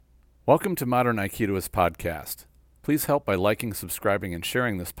Welcome to Modern Aikidoist podcast. Please help by liking, subscribing, and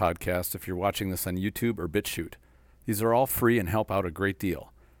sharing this podcast if you're watching this on YouTube or BitChute. These are all free and help out a great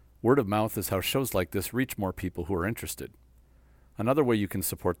deal. Word of mouth is how shows like this reach more people who are interested. Another way you can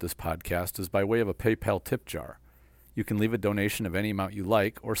support this podcast is by way of a PayPal tip jar. You can leave a donation of any amount you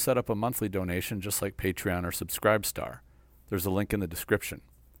like or set up a monthly donation just like Patreon or Subscribestar. There's a link in the description.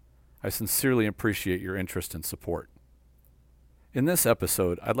 I sincerely appreciate your interest and support. In this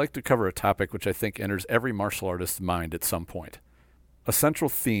episode, I'd like to cover a topic which I think enters every martial artist's mind at some point. A central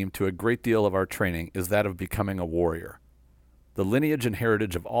theme to a great deal of our training is that of becoming a warrior. The lineage and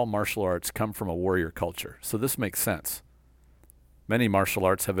heritage of all martial arts come from a warrior culture, so this makes sense. Many martial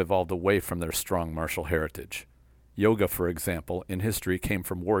arts have evolved away from their strong martial heritage. Yoga, for example, in history came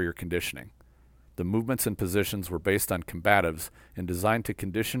from warrior conditioning. The movements and positions were based on combatives and designed to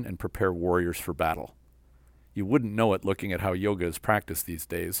condition and prepare warriors for battle. You wouldn't know it looking at how yoga is practiced these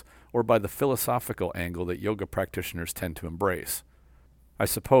days, or by the philosophical angle that yoga practitioners tend to embrace. I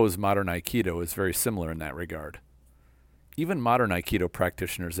suppose modern Aikido is very similar in that regard. Even modern Aikido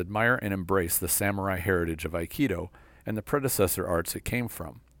practitioners admire and embrace the samurai heritage of Aikido and the predecessor arts it came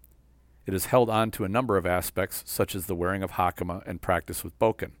from. It is held on to a number of aspects, such as the wearing of hakama and practice with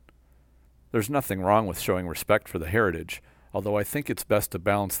bokken. There's nothing wrong with showing respect for the heritage, although I think it's best to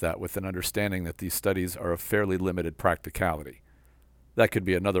balance that with an understanding that these studies are of fairly limited practicality. That could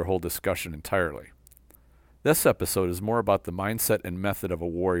be another whole discussion entirely. This episode is more about the mindset and method of a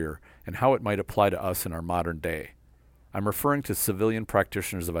warrior and how it might apply to us in our modern day. I'm referring to civilian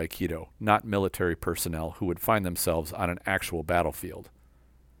practitioners of Aikido, not military personnel who would find themselves on an actual battlefield.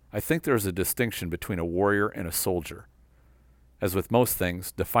 I think there is a distinction between a warrior and a soldier. As with most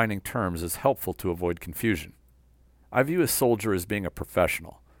things, defining terms is helpful to avoid confusion. I view a soldier as being a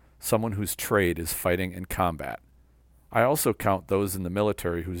professional, someone whose trade is fighting and combat. I also count those in the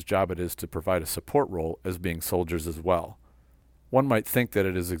military whose job it is to provide a support role as being soldiers as well. One might think that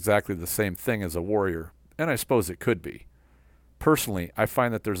it is exactly the same thing as a warrior, and I suppose it could be. Personally, I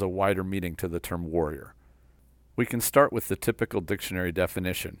find that there's a wider meaning to the term warrior. We can start with the typical dictionary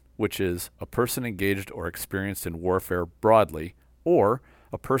definition, which is a person engaged or experienced in warfare broadly, or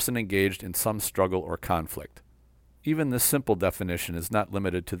a person engaged in some struggle or conflict. Even this simple definition is not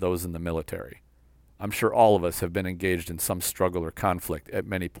limited to those in the military. I'm sure all of us have been engaged in some struggle or conflict at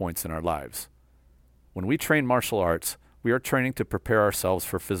many points in our lives. When we train martial arts, we are training to prepare ourselves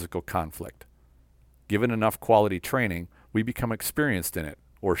for physical conflict. Given enough quality training, we become experienced in it,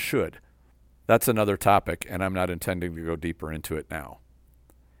 or should. That's another topic, and I'm not intending to go deeper into it now.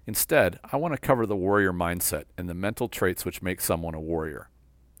 Instead, I want to cover the warrior mindset and the mental traits which make someone a warrior.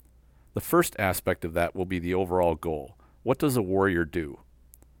 The first aspect of that will be the overall goal. What does a warrior do?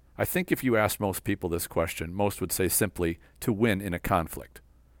 I think if you ask most people this question, most would say simply, to win in a conflict.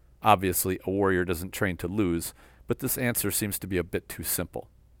 Obviously, a warrior doesn't train to lose, but this answer seems to be a bit too simple.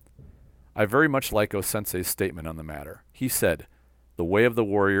 I very much like O-sensei's statement on the matter. He said, "The way of the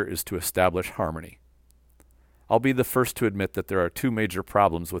warrior is to establish harmony." I'll be the first to admit that there are two major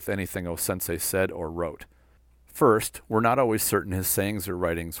problems with anything O-sensei said or wrote. First, we're not always certain his sayings or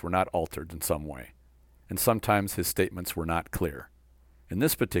writings were not altered in some way, and sometimes his statements were not clear. In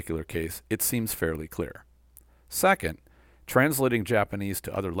this particular case, it seems fairly clear. Second, translating Japanese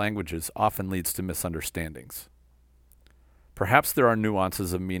to other languages often leads to misunderstandings. Perhaps there are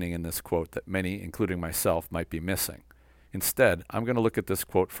nuances of meaning in this quote that many, including myself, might be missing. Instead, I'm going to look at this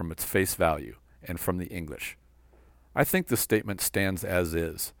quote from its face value and from the English. I think the statement stands as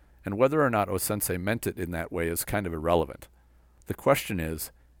is, and whether or not O-sensei meant it in that way is kind of irrelevant. The question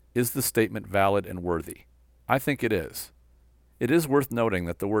is the statement valid and worthy? I think it is. It is worth noting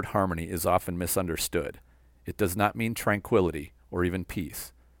that the word harmony is often misunderstood. It does not mean tranquility or even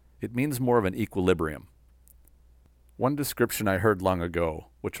peace. It means more of an equilibrium. One description I heard long ago,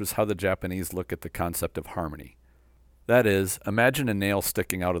 which was how the Japanese look at the concept of harmony. That is, imagine a nail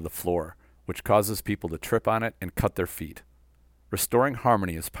sticking out of the floor, which causes people to trip on it and cut their feet. Restoring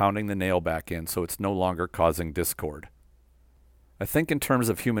harmony is pounding the nail back in so it's no longer causing discord. I think in terms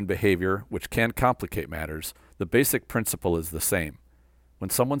of human behavior, which can complicate matters, the basic principle is the same. When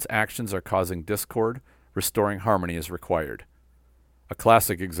someone's actions are causing discord, restoring harmony is required. A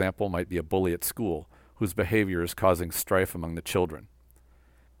classic example might be a bully at school, whose behavior is causing strife among the children.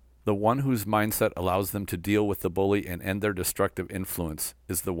 The one whose mindset allows them to deal with the bully and end their destructive influence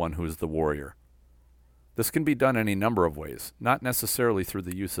is the one who is the warrior. This can be done any number of ways, not necessarily through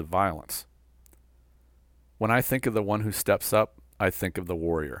the use of violence. When I think of the one who steps up, I think of the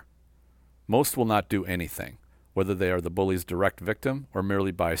warrior. Most will not do anything, whether they are the bully's direct victim or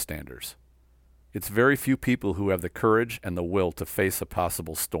merely bystanders. It's very few people who have the courage and the will to face a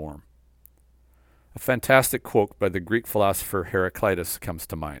possible storm. A fantastic quote by the Greek philosopher Heraclitus comes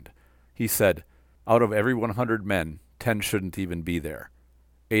to mind. He said, "Out of every 100 men, 10 shouldn't even be there.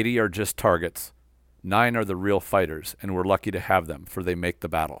 80 are just targets. 9 are the real fighters, and we're lucky to have them, for they make the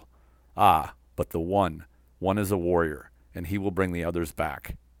battle. Ah, but the one is a warrior, and he will bring the others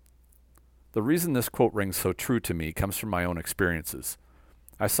back." The reason this quote rings so true to me comes from my own experiences.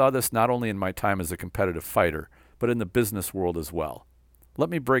 I saw this not only in my time as a competitive fighter, but in the business world as well. Let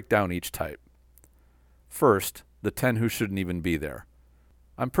me break down each type. First, the 10 who shouldn't even be there.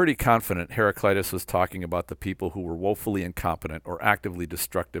 I'm pretty confident Heraclitus was talking about the people who were woefully incompetent or actively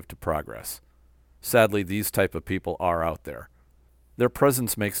destructive to progress. Sadly, these type of people are out there. Their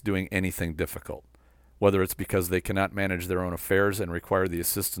presence makes doing anything difficult, whether it's because they cannot manage their own affairs and require the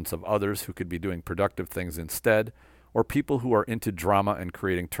assistance of others who could be doing productive things instead, or people who are into drama and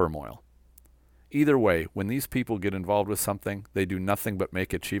creating turmoil. Either way, when these people get involved with something, they do nothing but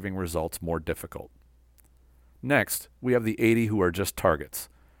make achieving results more difficult. Next, we have the 80 who are just targets.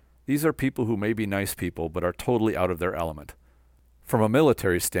 These are people who may be nice people, but are totally out of their element. From a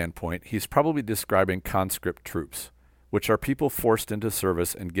military standpoint, he's probably describing conscript troops, which are people forced into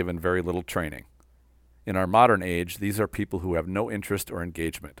service and given very little training. In our modern age, these are people who have no interest or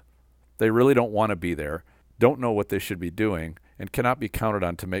engagement. They really don't want to be there, don't know what they should be doing, and cannot be counted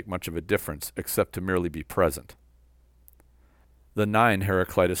on to make much of a difference except to merely be present. The 9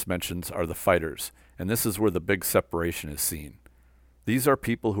 Heraclitus mentions are the fighters, and this is where the big separation is seen. These are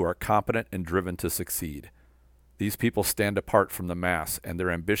people who are competent and driven to succeed. These people stand apart from the mass, and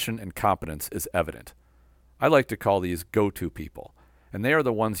their ambition and competence is evident. I like to call these go-to people, and they are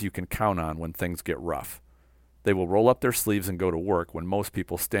the ones you can count on when things get rough. They will roll up their sleeves and go to work when most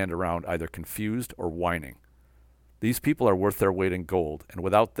people stand around either confused or whining. These people are worth their weight in gold, and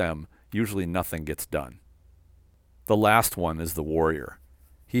without them, usually nothing gets done. The last one is the warrior.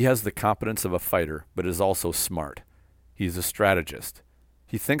 He has the competence of a fighter, but is also smart. He's a strategist.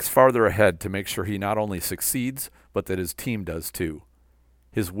 He thinks farther ahead to make sure he not only succeeds, but that his team does too.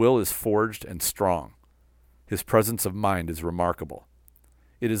 His will is forged and strong. His presence of mind is remarkable.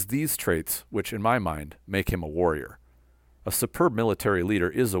 It is these traits which, in my mind, make him a warrior. A superb military leader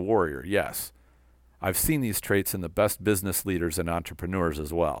is a warrior, yes. I've seen these traits in the best business leaders and entrepreneurs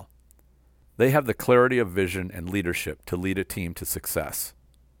as well. They have the clarity of vision and leadership to lead a team to success.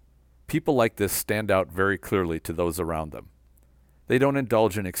 People like this stand out very clearly to those around them. They don't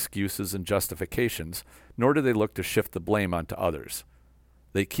indulge in excuses and justifications, nor do they look to shift the blame onto others.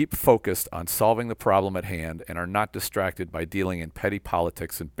 They keep focused on solving the problem at hand and are not distracted by dealing in petty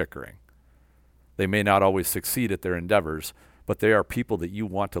politics and bickering. They may not always succeed at their endeavors, but they are people that you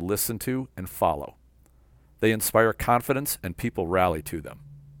want to listen to and follow. They inspire confidence and people rally to them.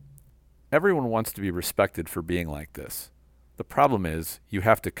 Everyone wants to be respected for being like this. The problem is, you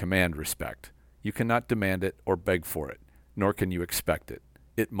have to command respect. You cannot demand it or beg for it, nor can you expect it.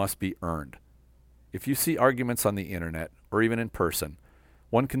 It must be earned. If you see arguments on the internet, or even in person,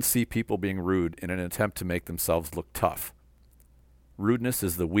 one can see people being rude in an attempt to make themselves look tough. Rudeness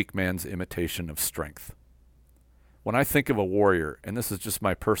is the weak man's imitation of strength. When I think of a warrior, and this is just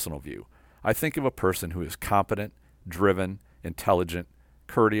my personal view, I think of a person who is competent, driven, intelligent,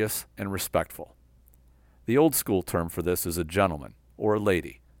 courteous, and respectful. The old school term for this is a gentleman or a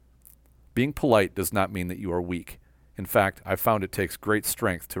lady. Being polite does not mean that you are weak. In fact, I found it takes great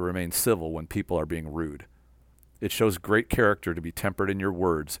strength to remain civil when people are being rude. It shows great character to be tempered in your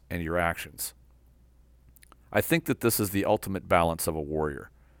words and your actions. I think that this is the ultimate balance of a warrior.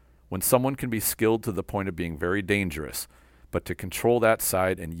 When someone can be skilled to the point of being very dangerous, but to control that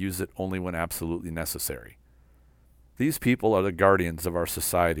side and use it only when absolutely necessary. These people are the guardians of our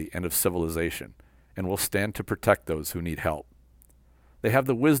society and of civilization, and will stand to protect those who need help. They have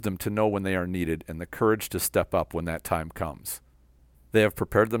the wisdom to know when they are needed and the courage to step up when that time comes. They have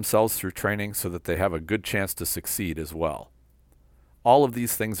prepared themselves through training so that they have a good chance to succeed as well. All of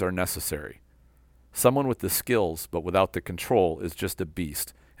these things are necessary. Someone with the skills but without the control is just a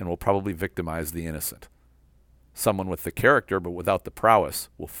beast and will probably victimize the innocent. Someone with the character but without the prowess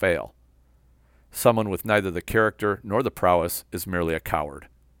will fail. Someone with neither the character nor the prowess is merely a coward.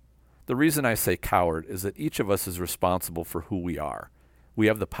 The reason I say coward is that each of us is responsible for who we are. We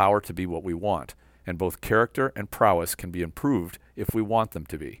have the power to be what we want, and both character and prowess can be improved if we want them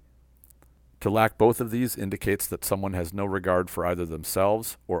to be. To lack both of these indicates that someone has no regard for either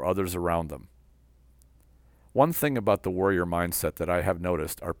themselves or others around them. One thing about the warrior mindset that I have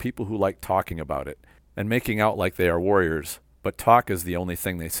noticed are people who like talking about it and making out like they are warriors, but talk is the only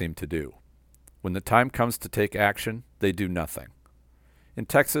thing they seem to do. When the time comes to take action, they do nothing. In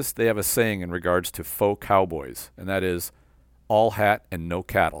Texas, they have a saying in regards to faux cowboys, and that is, all hat and no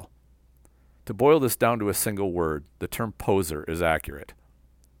cattle. To To boil this down to a single word, the term poser is accurate.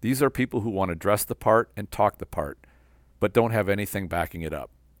 These are people who want to dress the part and talk the part, but don't have anything backing it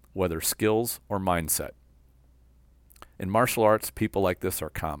up, whether skills or mindset. In martial arts, people like this are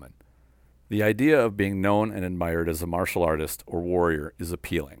common. The idea of being known and admired as a martial artist or warrior is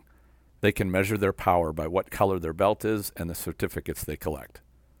appealing. They can measure their power by what color their belt is and the certificates they collect.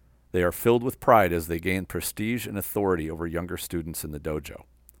 They are filled with pride as they gain prestige and authority over younger students in the dojo.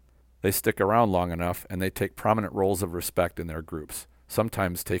 They stick around long enough and they take prominent roles of respect in their groups,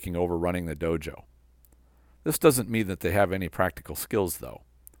 sometimes taking over running the dojo. This doesn't mean that they have any practical skills, though.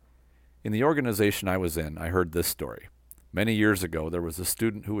 In the organization I was in, I heard this story. Many years ago, there was a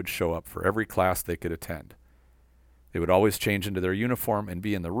student who would show up for every class they could attend. They would always change into their uniform and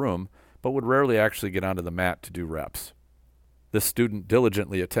be in the room, but would rarely actually get onto the mat to do reps. This student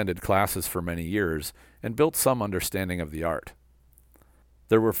diligently attended classes for many years and built some understanding of the art.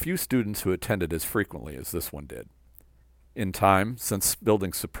 There were few students who attended as frequently as this one did. In time, since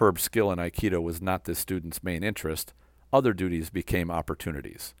building superb skill in Aikido was not this student's main interest, other duties became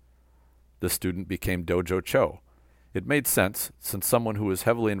opportunities. The student became Dojo Cho. It made sense, since someone who was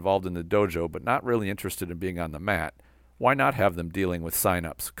heavily involved in the dojo but not really interested in being on the mat, why not have them dealing with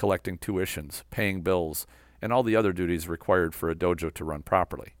sign-ups, collecting tuitions, paying bills, and all the other duties required for a dojo to run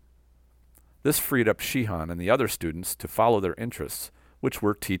properly? This freed up Shihan and the other students to follow their interests, which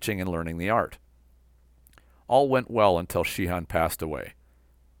were teaching and learning the art. All went well until Shihan passed away.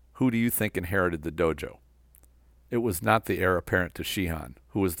 Who do you think inherited the dojo? It was not the heir apparent to Shihan,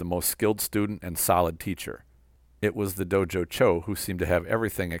 who was the most skilled student and solid teacher. It was the Dojo Cho, who seemed to have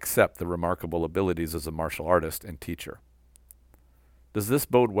everything except the remarkable abilities as a martial artist and teacher. Does this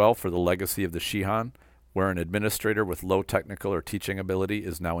bode well for the legacy of the Shihan, where an administrator with low technical or teaching ability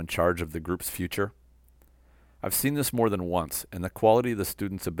is now in charge of the group's future? I've seen this more than once, and the quality of the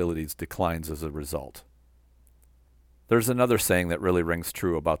students' abilities declines as a result. There's another saying that really rings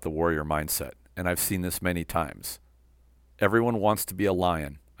true about the warrior mindset, and I've seen this many times. Everyone wants to be a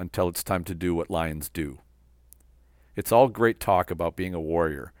lion until it's time to do what lions do. It's all great talk about being a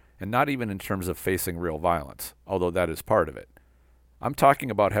warrior, and not even in terms of facing real violence, although that is part of it. I'm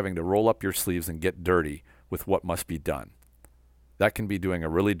talking about having to roll up your sleeves and get dirty with what must be done. That can be doing a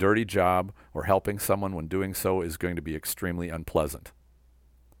really dirty job, or helping someone when doing so is going to be extremely unpleasant.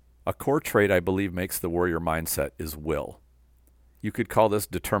 A core trait I believe makes the warrior mindset is will. You could call this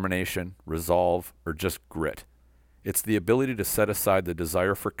determination, resolve, or just grit. It's the ability to set aside the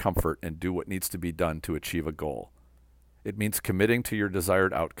desire for comfort and do what needs to be done to achieve a goal. It means committing to your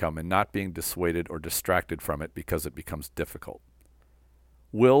desired outcome and not being dissuaded or distracted from it because it becomes difficult.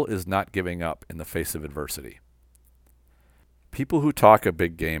 Will is not giving up in the face of adversity. People who talk a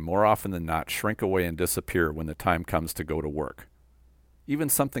big game more often than not shrink away and disappear when the time comes to go to work. Even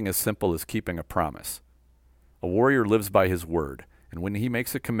something as simple as keeping a promise. A warrior lives by his word, and when he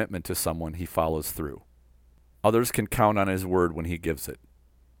makes a commitment to someone, he follows through. Others can count on his word when he gives it.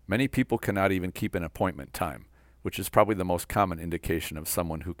 Many people cannot even keep an appointment time, which is probably the most common indication of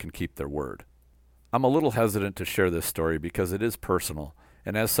someone who can keep their word. I'm a little hesitant to share this story because it is personal,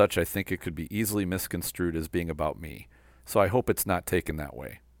 and as such I think it could be easily misconstrued as being about me, so I hope it's not taken that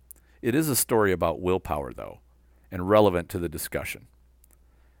way. It is a story about willpower, though, and relevant to the discussion.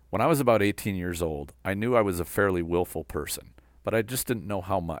 When I was about 18 years old, I knew I was a fairly willful person, but I just didn't know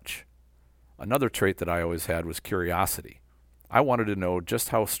how much. Another trait that I always had was curiosity. I wanted to know just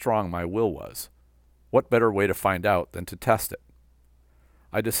how strong my will was. What better way to find out than to test it?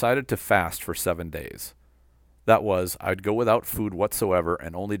 I decided to fast for 7 days. That was, I'd go without food whatsoever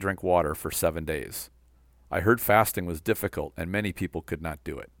and only drink water for 7 days. I heard fasting was difficult and many people could not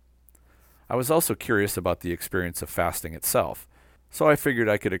do it. I was also curious about the experience of fasting itself, so I figured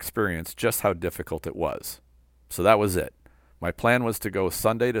I could experience just how difficult it was. So that was it. My plan was to go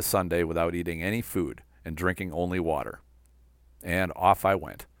Sunday to Sunday without eating any food and drinking only water. And off I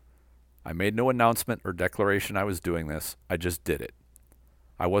went. I made no announcement or declaration I was doing this, I just did it.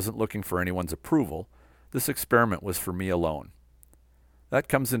 I wasn't looking for anyone's approval. This experiment was for me alone. That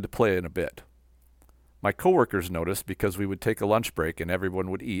comes into play in a bit. My coworkers noticed because we would take a lunch break and everyone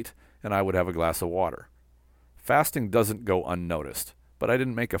would eat, and I would have a glass of water. Fasting doesn't go unnoticed, but I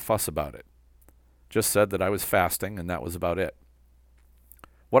didn't make a fuss about it. Just said that I was fasting, and that was about it.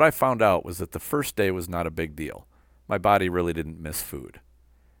 What I found out was that the first day was not a big deal. My body really didn't miss food.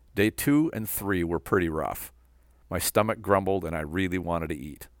 Day 2 and 3 were pretty rough. My stomach grumbled and I really wanted to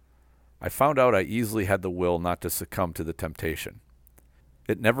eat. I found out I easily had the will not to succumb to the temptation.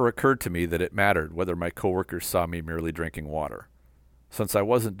 It never occurred to me that it mattered whether my coworkers saw me merely drinking water. Since I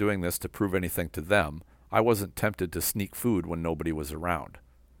wasn't doing this to prove anything to them, I wasn't tempted to sneak food when nobody was around.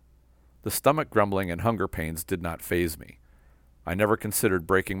 The stomach grumbling and hunger pains did not faze me. I never considered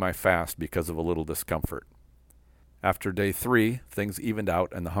breaking my fast because of a little discomfort. After day 3, things evened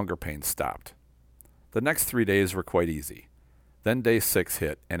out and the hunger pains stopped. The next 3 days were quite easy. Then day 6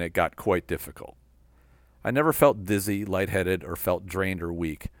 hit, and it got quite difficult. I never felt dizzy, lightheaded, or felt drained or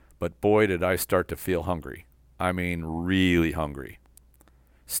weak, but boy did I start to feel hungry. I mean, really hungry.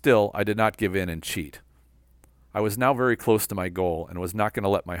 Still, I did not give in and cheat. I was now very close to my goal and was not going to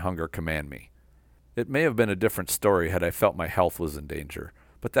let my hunger command me. It may have been a different story had I felt my health was in danger,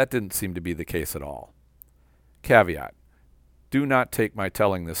 but that didn't seem to be the case at all. Caveat: do not take my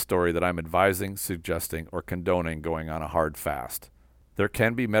telling this story that I'm advising, suggesting, or condoning going on a hard fast. There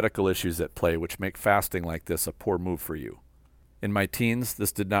can be medical issues at play which make fasting like this a poor move for you. In my teens,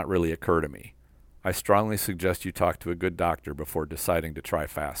 this did not really occur to me. I strongly suggest you talk to a good doctor before deciding to try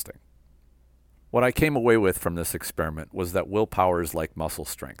fasting. What I came away with from this experiment was that willpower is like muscle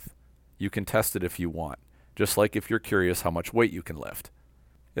strength. You can test it if you want, just like if you're curious how much weight you can lift.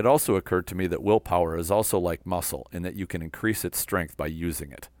 It also occurred to me that willpower is also like muscle in that you can increase its strength by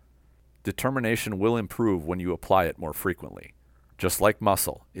using it. Determination will improve when you apply it more frequently. Just like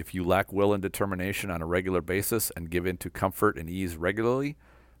muscle, if you lack will and determination on a regular basis and give in to comfort and ease regularly,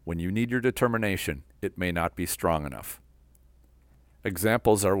 when you need your determination, it may not be strong enough.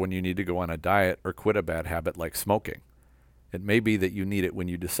 Examples are when you need to go on a diet or quit a bad habit like smoking. It may be that you need it when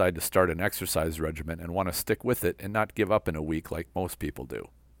you decide to start an exercise regimen and want to stick with it and not give up in a week like most people do.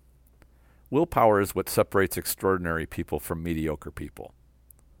 Willpower is what separates extraordinary people from mediocre people.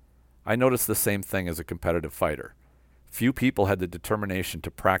 I noticed the same thing as a competitive fighter. Few people had the determination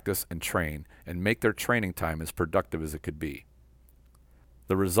to practice and train and make their training time as productive as it could be.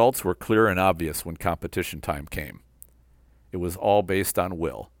 The results were clear and obvious when competition time came. It was all based on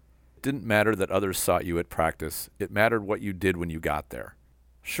will. It didn't matter that others sought you at practice. It mattered what you did when you got there.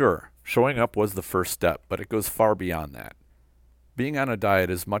 Sure, showing up was the first step, but it goes far beyond that. Being on a diet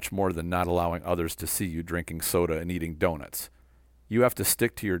is much more than not allowing others to see you drinking soda and eating donuts. You have to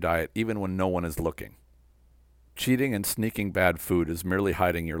stick to your diet even when no one is looking. Cheating and sneaking bad food is merely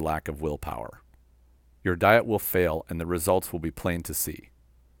hiding your lack of willpower. Your diet will fail and the results will be plain to see.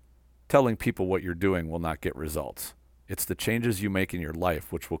 Telling people what you're doing will not get results. It's the changes you make in your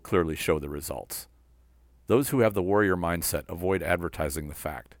life which will clearly show the results. Those who have the warrior mindset avoid advertising the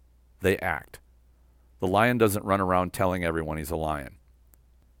fact. They act. The lion doesn't run around telling everyone he's a lion.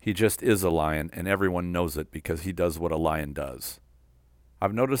 He just is a lion, and everyone knows it because he does what a lion does.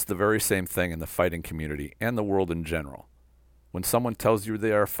 I've noticed the very same thing in the fighting community and the world in general. When someone tells you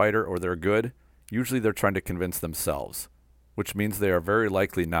they are a fighter or they're good, usually they're trying to convince themselves, which means they are very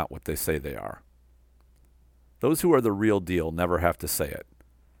likely not what they say they are. Those who are the real deal never have to say it.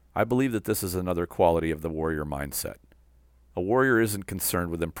 I believe that this is another quality of the warrior mindset. A warrior isn't concerned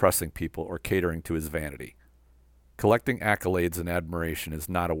with impressing people or catering to his vanity. Collecting accolades and admiration is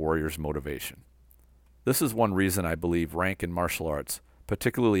not a warrior's motivation. This is one reason I believe rank in martial arts,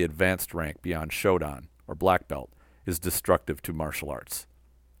 particularly advanced rank beyond Shodan or black belt, is destructive to martial arts.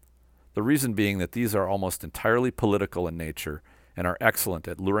 The reason being that these are almost entirely political in nature and are excellent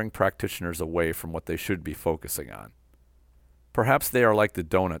at luring practitioners away from what they should be focusing on. Perhaps they are like the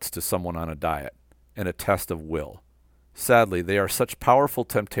donuts to someone on a diet, and a test of will. Sadly, they are such powerful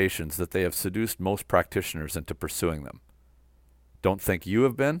temptations that they have seduced most practitioners into pursuing them. Don't think you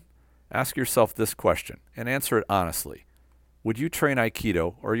have been? Ask yourself this question, and answer it honestly. Would you train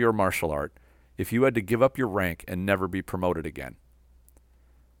Aikido or your martial art if you had to give up your rank and never be promoted again?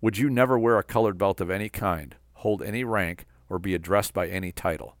 Would you never wear a colored belt of any kind, hold any rank, or be addressed by any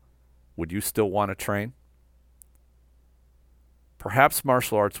title? Would you still want to train? Perhaps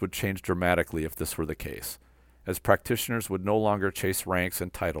martial arts would change dramatically if this were the case, as practitioners would no longer chase ranks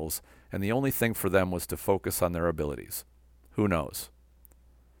and titles, and the only thing for them was to focus on their abilities. Who knows?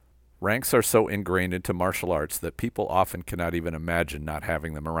 Ranks are so ingrained into martial arts that people often cannot even imagine not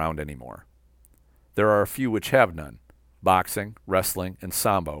having them around anymore. There are a few which have none. Boxing, wrestling, and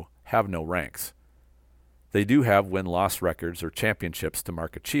sambo have no ranks. They do have win-loss records or championships to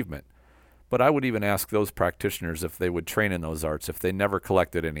mark achievement, but I would even ask those practitioners if they would train in those arts if they never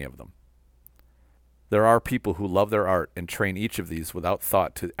collected any of them. There are people who love their art and train each of these without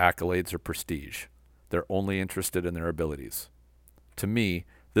thought to accolades or prestige. They're only interested in their abilities. To me,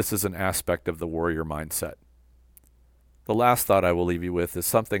 this is an aspect of the warrior mindset. The last thought I will leave you with is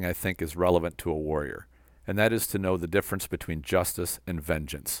something I think is relevant to a warrior, and that is to know the difference between justice and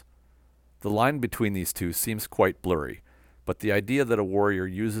vengeance. The line between these two seems quite blurry, but the idea that a warrior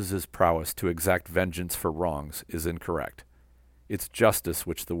uses his prowess to exact vengeance for wrongs is incorrect. It's justice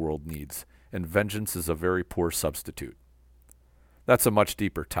which the world needs, and vengeance is a very poor substitute. That's a much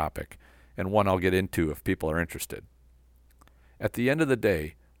deeper topic, and one I'll get into if people are interested. At the end of the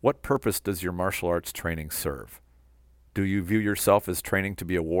day, what purpose does your martial arts training serve? Do you view yourself as training to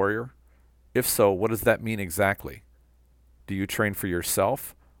be a warrior? If so, what does that mean exactly? Do you train for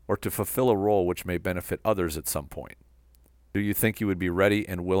yourself or to fulfill a role which may benefit others at some point? Do you think you would be ready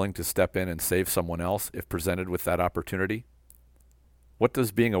and willing to step in and save someone else if presented with that opportunity? What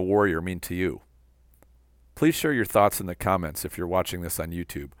does being a warrior mean to you? Please share your thoughts in the comments if you're watching this on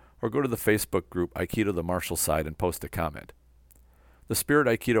YouTube, or go to the Facebook group Aikido the Martial Side and post a comment. The Spirit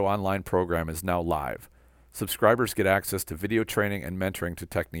Aikido online program is now live. Subscribers get access to video training and mentoring to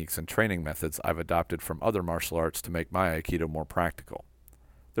techniques and training methods I've adopted from other martial arts to make my Aikido more practical.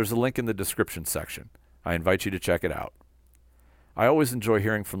 There's a link in the description section. I invite you to check it out. I always enjoy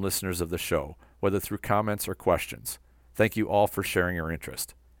hearing from listeners of the show, whether through comments or questions. Thank you all for sharing your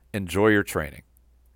interest. Enjoy your training.